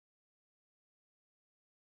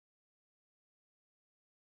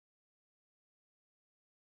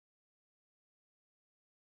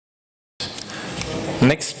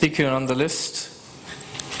Next speaker on the list.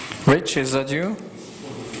 Rich, is that you?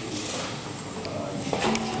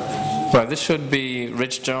 Well, this should be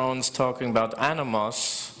Rich Jones talking about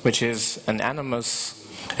Anomos, which is an anonymous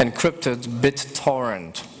encrypted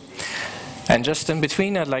BitTorrent. And just in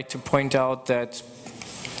between, I'd like to point out that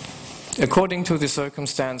according to the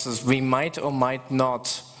circumstances, we might or might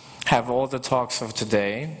not have all the talks of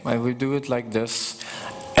today. I will do it like this.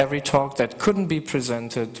 Every talk that couldn't be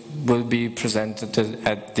presented will be presented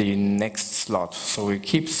at the next slot. So we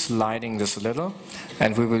keep sliding this a little,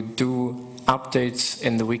 and we will do updates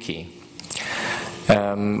in the wiki.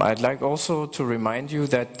 I'd like also to remind you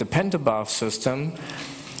that the Pentabath system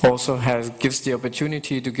also gives the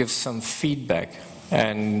opportunity to give some feedback,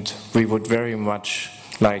 and we would very much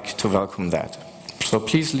like to welcome that. So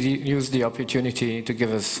please use the opportunity to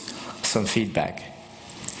give us some feedback.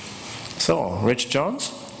 So, Rich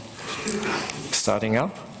Jones, starting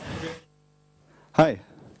up. Hi,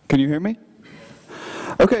 can you hear me?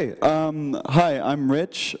 Okay, hi, I'm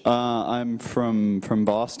Rich. I'm from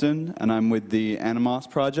Boston, and I'm with the Anomos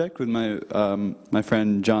project with my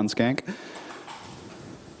friend John Skank.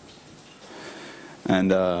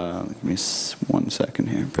 And give me 1 second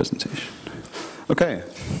here, presentation. Okay.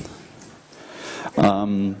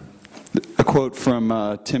 A quote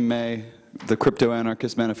from Tim May, the Crypto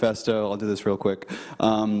Anarchist Manifesto. I'll do this real quick.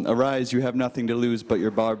 Arise, you have nothing to lose but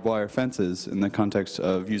your barbed wire fences, in the context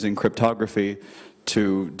of using cryptography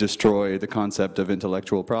to destroy the concept of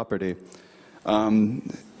intellectual property. In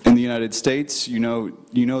the United States, you know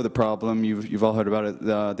the problem. You've all heard about it.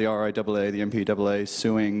 The RIAA, the MPAA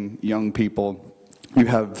suing young people. You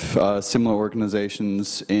have similar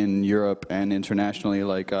organizations in Europe and internationally,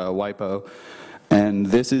 like WIPO. And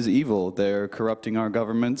this is evil. They're corrupting our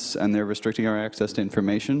governments, and they're restricting our access to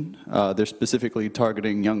information. They're specifically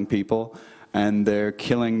targeting young people, and they're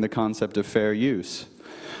killing the concept of fair use.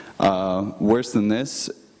 Worse than this,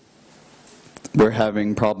 we're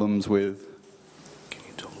having problems with... Can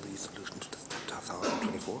you toggle the solution to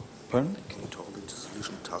 2024? Pardon? Can you toggle the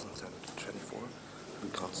solution to 2024? We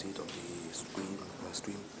can't see it on the screen, my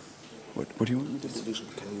stream. What do you want? The solution,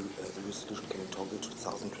 can you toggle it to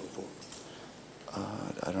 2024?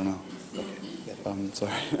 I don't know. Okay.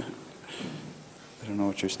 Sorry. I don't know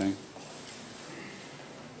what you're saying.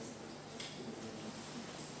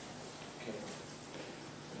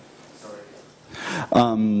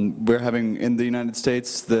 We're having, in the United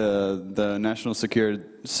States, the National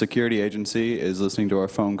Security Agency is listening to our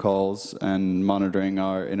phone calls and monitoring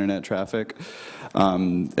our internet traffic.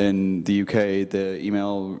 In the UK, the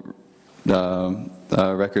email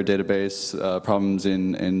record database, problems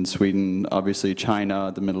in Sweden, obviously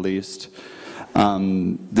China, the Middle East.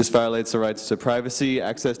 This violates the rights to privacy,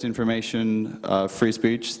 access to information, free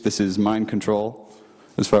speech. This is mind control,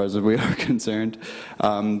 as far as we are concerned.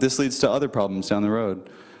 This leads to other problems down the road.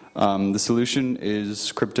 The solution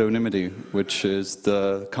is cryptonymity, which is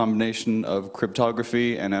the combination of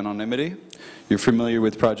cryptography and anonymity. You're familiar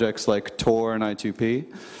with projects like Tor and I2P.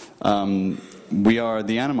 We are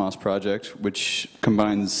the Anomos project, which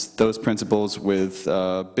combines those principles with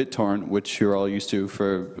BitTorrent, which you're all used to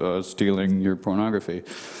for stealing your pornography.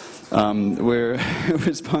 We're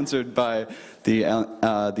sponsored by the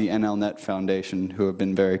NLNet Foundation, who have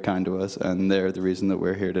been very kind to us, and they're the reason that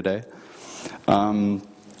we're here today.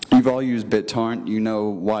 You've all used BitTorrent. You know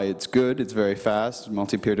why it's good. It's very fast,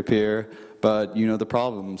 multi-peer-to-peer. But you know the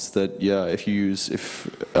problems that, yeah, if you use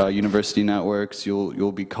university networks,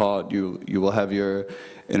 you'll be caught. You will have your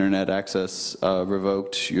internet access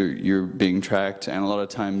revoked. You're being tracked, and a lot of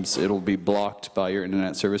times it'll be blocked by your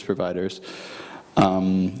internet service providers.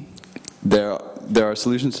 There are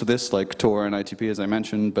solutions to this, like Tor and I2P, as I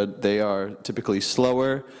mentioned, but they are typically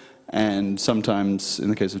slower, and sometimes, in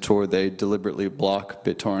the case of Tor, they deliberately block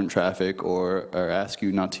BitTorrent traffic or ask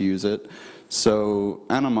you not to use it. So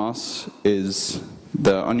Anomos is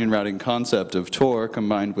the onion routing concept of Tor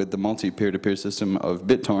combined with the multi-peer-to-peer system of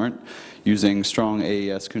BitTorrent, using strong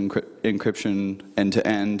AES encryption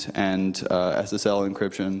end-to-end and SSL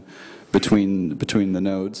encryption between the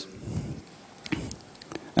nodes.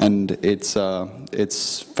 And it's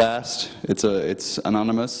fast. It's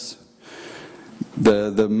anonymous.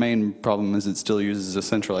 The main problem is it still uses a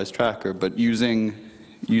centralized tracker, but using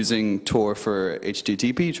Tor for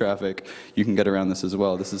HTTP traffic, you can get around this as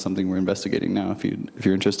well. This is something we're investigating now, if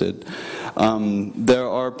you're interested. There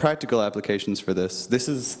are practical applications for this. This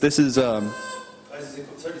is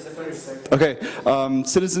okay.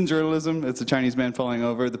 Citizen journalism. It's a Chinese man falling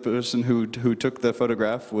over. The person who took the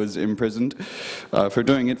photograph was imprisoned for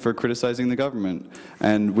doing it, for criticizing the government.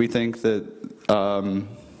 And we think that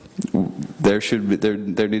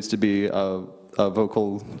there needs to be a a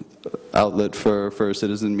vocal outlet for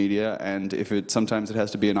citizen media, and if sometimes it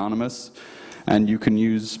has to be anonymous, and you can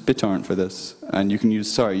use BitTorrent for this, and you can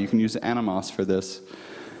use Anomos for this.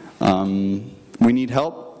 We need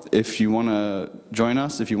help. If you want to join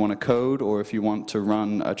us, if you want to code, or if you want to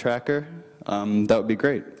run a tracker, that would be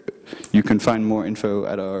great. You can find more info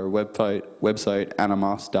at our website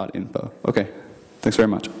anomos.info. Okay, thanks very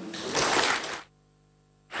much.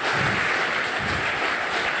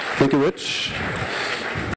 Thank you, Rich.